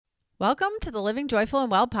Welcome to the Living Joyful and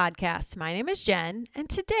Well podcast. My name is Jen, and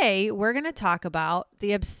today we're going to talk about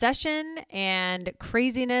the obsession and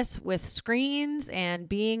craziness with screens and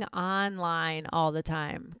being online all the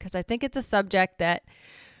time, because I think it's a subject that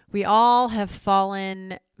we all have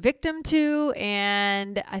fallen victim to,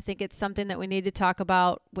 and I think it's something that we need to talk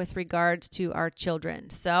about with regards to our children.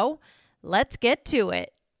 So let's get to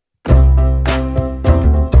it.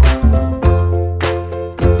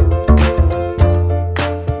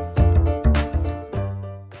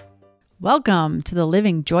 Welcome to the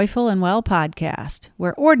Living Joyful and Well podcast,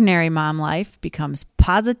 where ordinary mom life becomes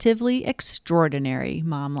positively extraordinary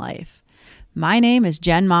mom life. My name is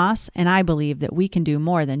Jen Moss, and I believe that we can do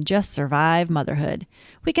more than just survive motherhood.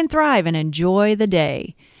 We can thrive and enjoy the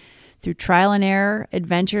day. Through trial and error,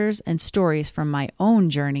 adventures, and stories from my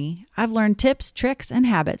own journey, I've learned tips, tricks, and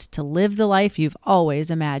habits to live the life you've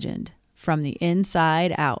always imagined, from the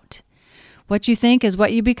inside out. What you think is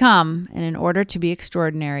what you become, and in order to be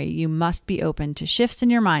extraordinary, you must be open to shifts in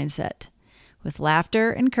your mindset. With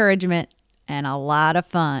laughter, encouragement, and a lot of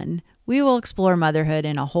fun, we will explore motherhood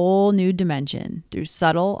in a whole new dimension through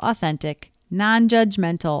subtle, authentic,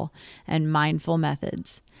 non-judgmental, and mindful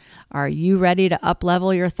methods. Are you ready to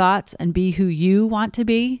up-level your thoughts and be who you want to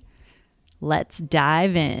be? Let's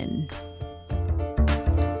dive in.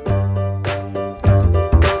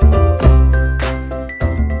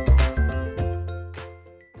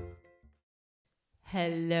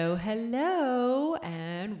 Hello,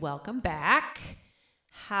 and welcome back.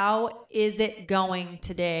 How is it going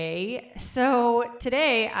today? So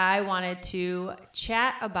today I wanted to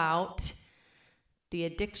chat about the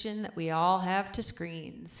addiction that we all have to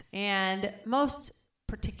screens. And most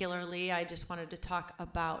particularly, I just wanted to talk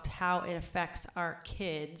about how it affects our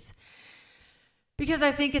kids, because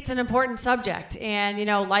I think it's an important subject. And,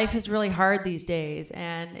 life is really hard these days,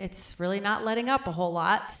 and it's really not letting up a whole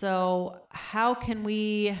lot. So how can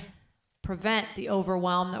we prevent the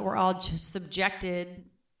overwhelm that we're all just subjected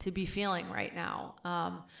to be feeling right now?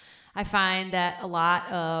 I find that a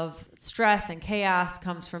lot of stress and chaos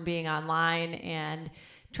comes from being online and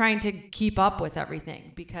trying to keep up with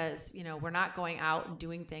everything, because, we're not going out and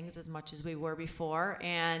doing things as much as we were before.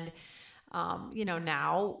 And,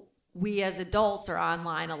 now we as adults are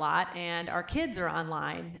online a lot, and our kids are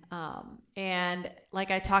online. And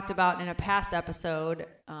like I talked about in a past episode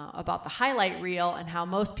about the highlight reel and how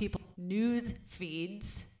most people news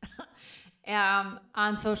feeds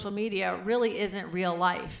on social media really isn't real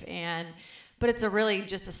life. But it's really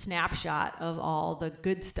just a snapshot of all the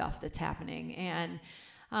good stuff that's happening. And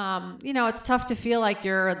it's tough to feel like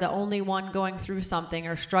you're the only one going through something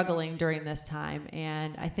or struggling during this time.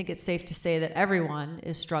 And I think it's safe to say that everyone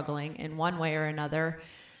is struggling in one way or another.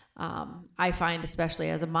 I find, especially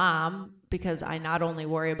as a mom, because I not only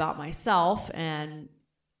worry about myself and,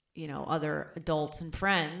 other adults and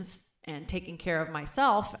friends and taking care of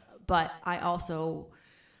myself, but I also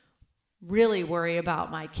really worry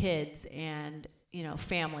about my kids and,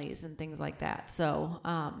 families and things like that. So,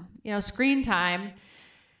 screen time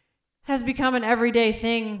has become an everyday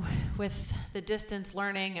thing with the distance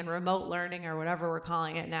learning and remote learning, or whatever we're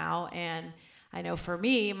calling it now. And I know for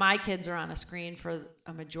me, my kids are on a screen for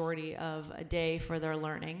a majority of a day for their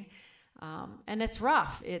learning. And it's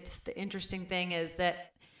rough. The interesting thing is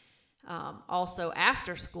that also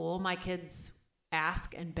after school, my kids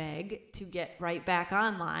ask and beg to get right back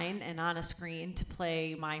online and on a screen to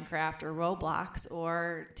play Minecraft or Roblox,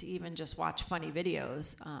 or to even just watch funny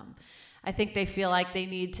videos. I think they feel like they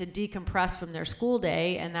need to decompress from their school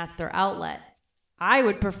day, and that's their outlet. I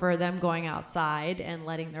would prefer them going outside and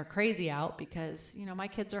letting their crazy out, because, my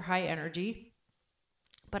kids are high energy.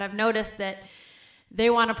 But I've noticed that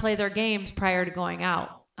they want to play their games prior to going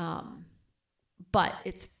out. But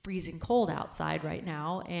it's freezing cold outside right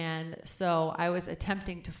now. And so I was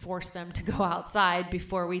attempting to force them to go outside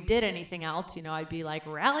before we did anything else. I'd be like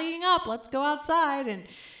rallying up, let's go outside and,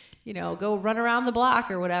 go run around the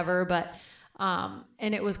block or whatever. But,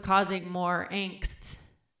 and it was causing more angst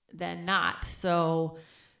than not. So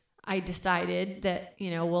I decided that,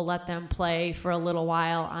 we'll let them play for a little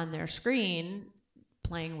while on their screen,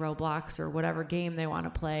 playing Roblox or whatever game they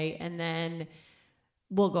want to play. And then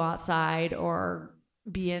we'll go outside or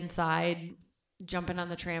be inside, jumping on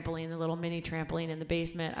the trampoline, the little mini trampoline in the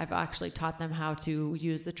basement. I've actually taught them how to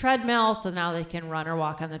use the treadmill, so now they can run or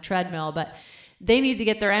walk on the treadmill. But they need to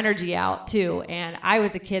get their energy out too. And I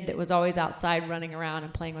was a kid that was always outside running around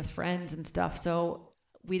and playing with friends and stuff. So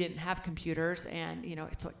we didn't have computers. And,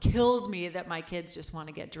 it's what kills me that my kids just want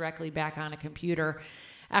to get directly back on a computer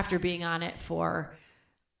after being on it for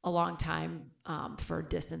a long time for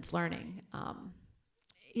distance learning.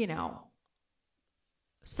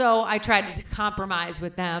 So I tried to compromise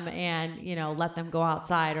with them and, let them go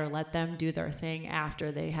outside or let them do their thing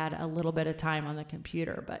after they had a little bit of time on the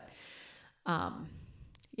computer. But,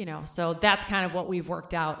 so that's kind of what we've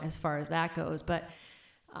worked out as far as that goes. But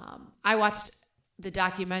I watched the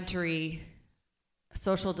documentary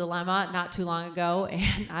Social Dilemma not too long ago,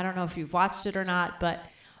 and I don't know if you've watched it or not, but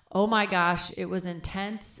oh my gosh, it was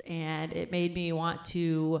intense, and it made me want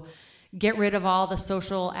to get rid of all the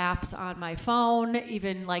social apps on my phone,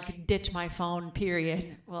 even like ditch my phone,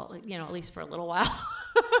 period. Well, at least for a little while,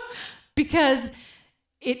 because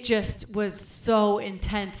it just was so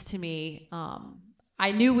intense to me.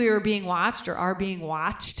 I knew we were being watched or are being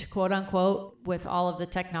watched, quote unquote, with all of the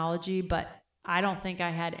technology, but I don't think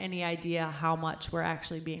I had any idea how much we're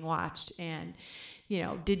actually being watched. And,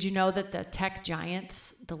 did you know that the tech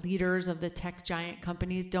giants, the leaders of the tech giant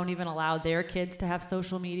companies, don't even allow their kids to have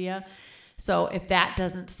social media? So if that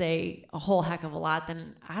doesn't say a whole heck of a lot,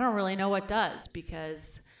 then I don't really know what does,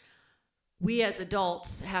 because we as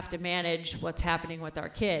adults have to manage what's happening with our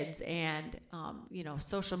kids. And,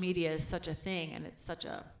 social media is such a thing, and it's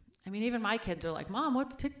even my kids are like, Mom,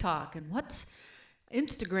 what's TikTok and what's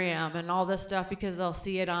Instagram and all this stuff, because they'll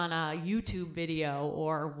see it on a YouTube video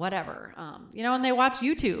or whatever. And they watch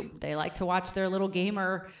YouTube. They like to watch their little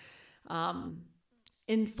gamer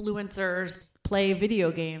influencers play video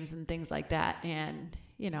games and things like that. And,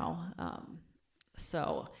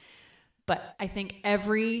 but I think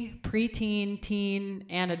every preteen, teen,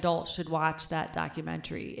 and adult should watch that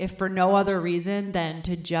documentary, if for no other reason than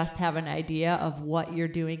to just have an idea of what you're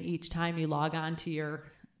doing each time you log on to your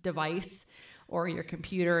device or your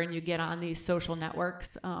computer and you get on these social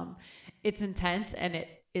networks. It's intense, and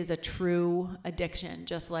it is a true addiction,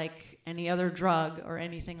 just like any other drug or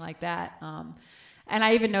anything like that. And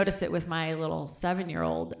I even notice it with my little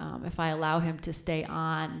 7-year-old. If I allow him to stay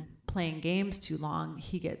on playing games too long,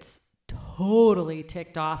 he gets totally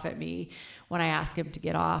ticked off at me when I ask him to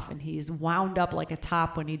get off, and he's wound up like a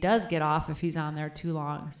top when he does get off if he's on there too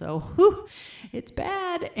long. So it's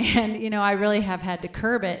bad. And, I really have had to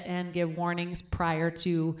curb it and give warnings prior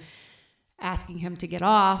to asking him to get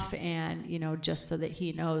off, and, just so that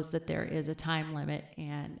he knows that there is a time limit,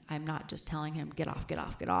 and I'm not just telling him get off, get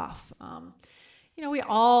off, get off. We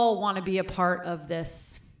all want to be a part of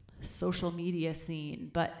this social media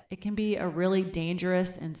scene, but it can be a really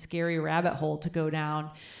dangerous and scary rabbit hole to go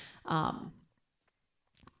down.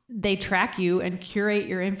 They track you and curate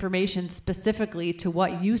your information specifically to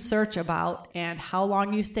what you search about and how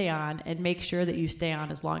long you stay on, and make sure that you stay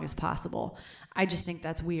on as long as possible. I just think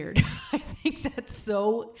that's weird. I think that's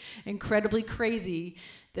so incredibly crazy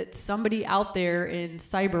that somebody out there in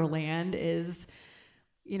cyberland is,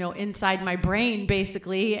 inside my brain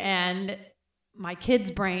basically, and my kids'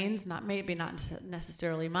 brains, not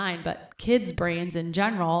necessarily mine, but kids' brains in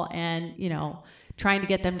general, and, trying to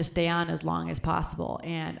get them to stay on as long as possible.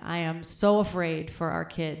 And I am so afraid for our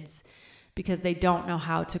kids, because they don't know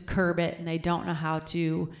how to curb it, and they don't know how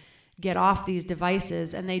to get off these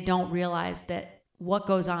devices, and they don't realize that what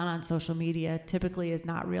goes on social media typically is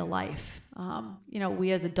not real life.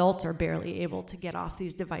 We as adults are barely able to get off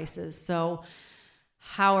these devices. So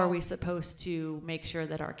how are we supposed to make sure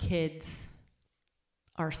that our kids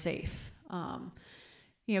are safe?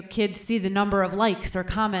 Kids see the number of likes or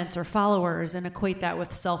comments or followers and equate that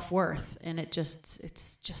with self-worth, and it's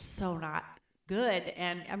just so not good.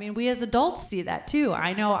 And we as adults see that too.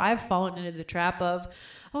 I know I've fallen into the trap of,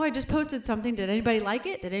 I just posted something. Did anybody like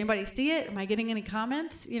it? Did anybody see it? Am I getting any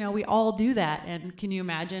comments? We all do that. And can you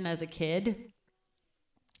imagine as a kid,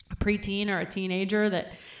 a preteen or a teenager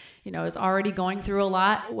that, is already going through a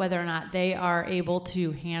lot, whether or not they are able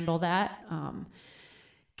to handle that?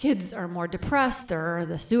 Kids are more depressed,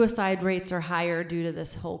 the suicide rates are higher due to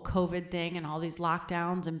this whole COVID thing and all these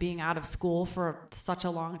lockdowns and being out of school for such a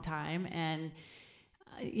long time. And,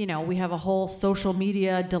 we have a whole social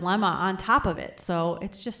media dilemma on top of it. So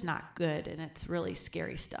it's just not good, and it's really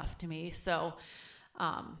scary stuff to me. So,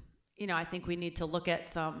 I think we need to look at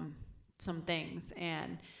some things.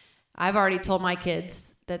 And I've already told my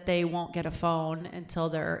kids that they won't get a phone until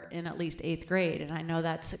they're in at least 8th grade. And I know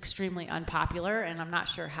that's extremely unpopular, and I'm not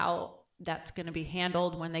sure how that's going to be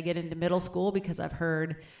handled when they get into middle school, because I've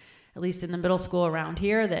heard, at least in the middle school around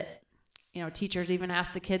here, that, teachers even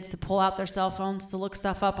ask the kids to pull out their cell phones to look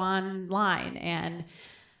stuff up online. And,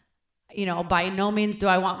 by no means do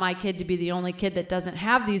I want my kid to be the only kid that doesn't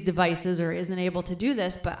have these devices or isn't able to do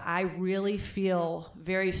this, but I really feel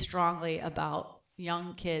very strongly about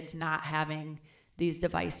young kids not having these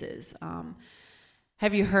devices.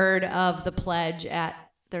 Have you heard of the pledge at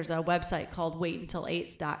there's a website called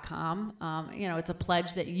waituntil8th.com. It's a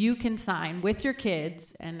pledge that you can sign with your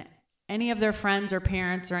kids and any of their friends or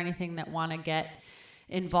parents or anything that want to get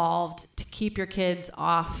involved to keep your kids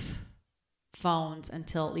off phones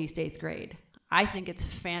until at least 8th grade. I think it's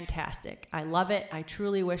fantastic. I love it. I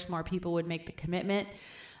truly wish more people would make the commitment.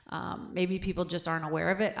 Maybe people just aren't aware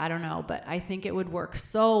of it. I don't know. But I think it would work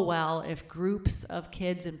so well if groups of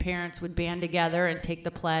kids and parents would band together and take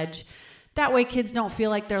the pledge. That way kids don't feel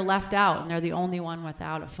like they're left out and they're the only one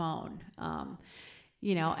without a phone. And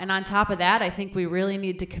on top of that, I think we really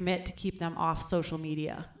need to commit to keep them off social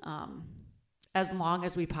media as long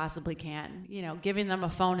as we possibly can. Giving them a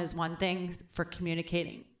phone is one thing for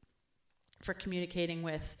communicating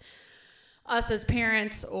with us as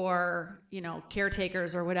parents or,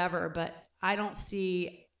 caretakers or whatever, but I don't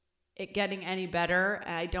see it getting any better.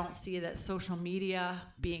 I don't see that social media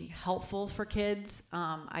being helpful for kids.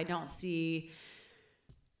 I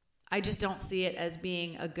just don't see it as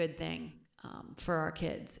being a good thing for our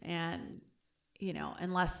kids. And,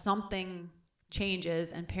 unless something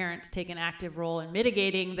changes and parents take an active role in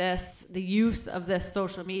mitigating the use of this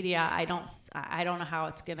social media, I don't know how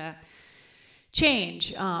it's going to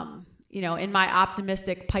change. In my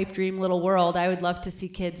optimistic pipe dream little world, I would love to see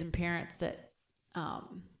kids and parents that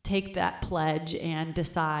take that pledge and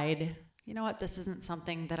decide, this isn't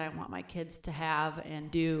something that I want my kids to have and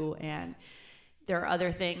do. And there are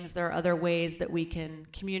other ways that we can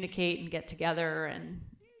communicate and get together. And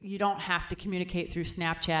you don't have to communicate through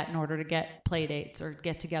Snapchat in order to get play dates or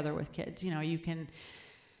get together with kids. You can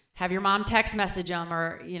have your mom text message them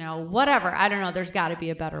or, whatever. I don't know. There's got to be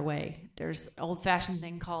a better way. There's an old-fashioned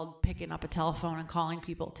thing called picking up a telephone and calling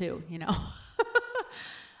people too,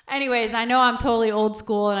 Anyways, I know I'm totally old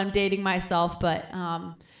school and I'm dating myself, but,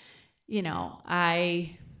 I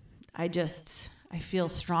feel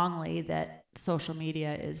strongly that social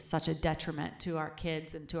media is such a detriment to our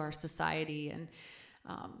kids and to our society. And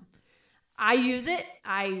I use it.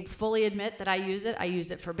 I fully admit that I use it. I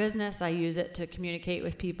use it for business. I use it to communicate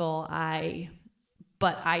with people.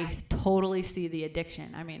 But I totally see the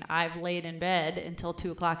addiction. I mean, I've laid in bed until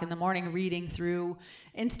 2:00 in the morning reading through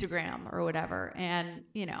Instagram or whatever. And,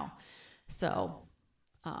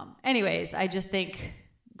 anyways, I just think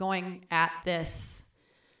going at this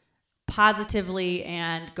positively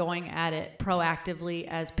and going at it proactively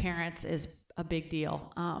as parents is a big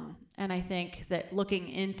deal. And I think that looking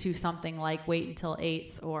into something like Wait Until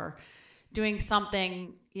 8th or doing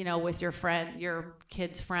something, with your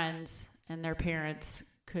kids' friends and their parents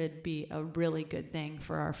could be a really good thing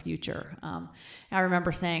for our future. I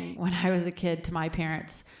remember saying when I was a kid to my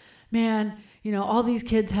parents, man, all these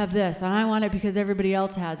kids have this and I want it because everybody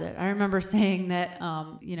else has it. I remember saying that,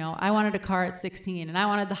 I wanted a car at 16 and I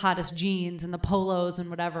wanted the hottest jeans and the polos and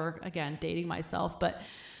whatever, again, dating myself, but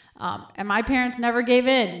and my parents never gave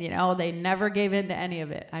in, they never gave in to any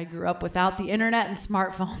of it. I grew up without the internet and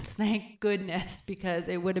smartphones, thank goodness, because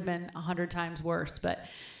it would have been 100 times worse. But,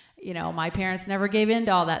 my parents never gave in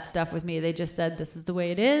to all that stuff with me. They just said, this is the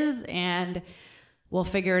way it is and we'll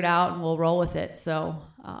figure it out and we'll roll with it. So,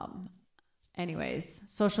 anyways,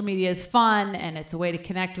 social media is fun and it's a way to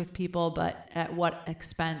connect with people, but at what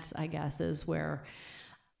expense, I guess, is where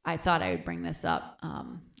I thought I would bring this up.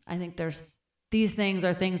 I think these things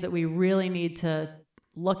are things that we really need to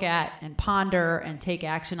look at and ponder and take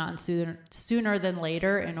action on sooner than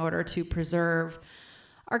later in order to preserve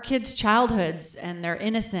our kids' childhoods and their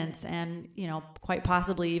innocence and, quite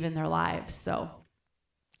possibly even their lives. So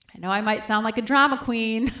I know I might sound like a drama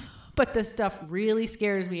queen, but this stuff really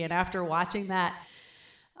scares me. And after watching that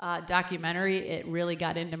documentary, it really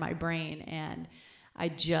got into my brain. And I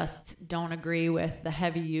just don't agree with the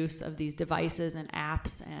heavy use of these devices and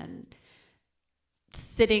apps and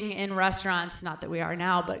sitting in restaurants, not that we are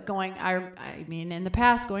now, but in the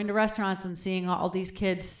past, going to restaurants and seeing all these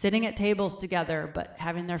kids sitting at tables together, but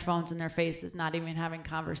having their phones in their faces, not even having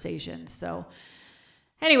conversations. So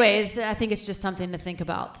anyways, I think it's just something to think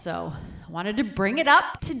about. So I wanted to bring it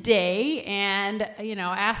up today and,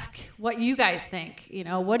 ask what you guys think.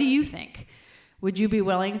 What do you think? Would you be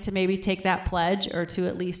willing to maybe take that pledge or to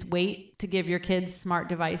at least wait to give your kids smart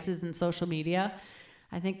devices and social media?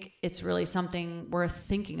 I think it's really something worth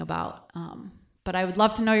thinking about. But I would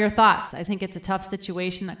love to know your thoughts. I think it's a tough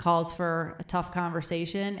situation that calls for a tough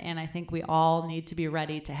conversation, and I think we all need to be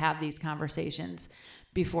ready to have these conversations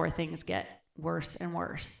before things get worse and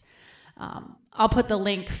worse. I'll put the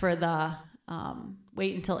link for the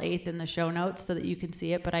Wait Until 8th in the show notes so that you can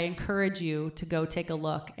see it, but I encourage you to go take a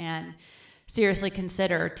look and seriously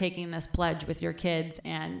consider taking this pledge with your kids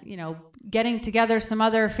and, getting together some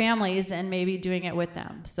other families and maybe doing it with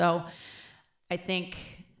them. So I think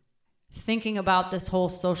thinking about this whole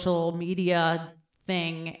social media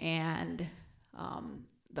thing and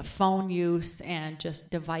the phone use and just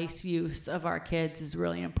device use of our kids is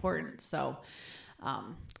really important. So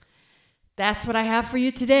that's what I have for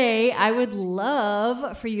you today. I would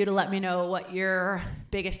love for you to let me know what your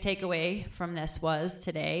biggest takeaway from this was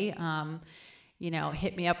today.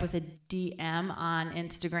 Hit me up with a DM on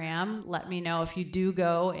Instagram. Let me know if you do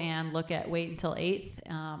go and look at Wait Until 8th.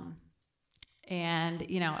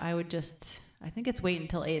 I think it's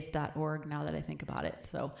waituntil8th.org now that I think about it.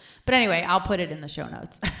 So, but anyway, I'll put it in the show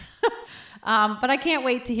notes. But I can't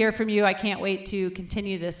wait to hear from you. I can't wait to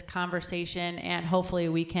continue this conversation, and hopefully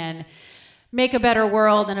we can make a better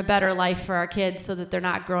world and a better life for our kids so that they're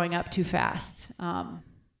not growing up too fast.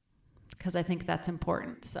 Because I think that's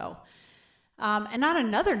important. So, and on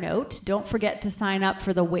another note, don't forget to sign up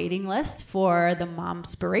for the waiting list for the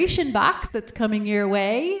Momspiration box that's coming your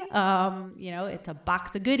way. It's a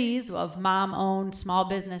box of goodies of mom-owned small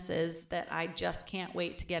businesses that I just can't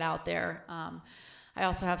wait to get out there. I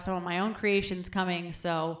also have some of my own creations coming,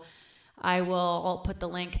 so I'll put the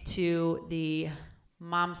link to the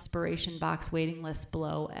Momspiration box waiting list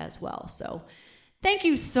below as well. So thank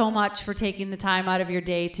you so much for taking the time out of your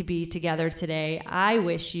day to be together today. I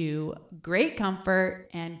wish you great comfort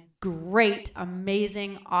and great,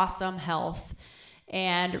 amazing, awesome health.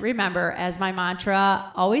 And remember, as my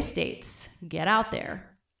mantra always states, get out there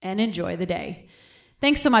and enjoy the day.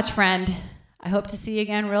 Thanks so much, friend. I hope to see you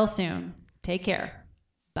again real soon. Take care.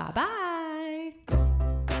 Bye-bye.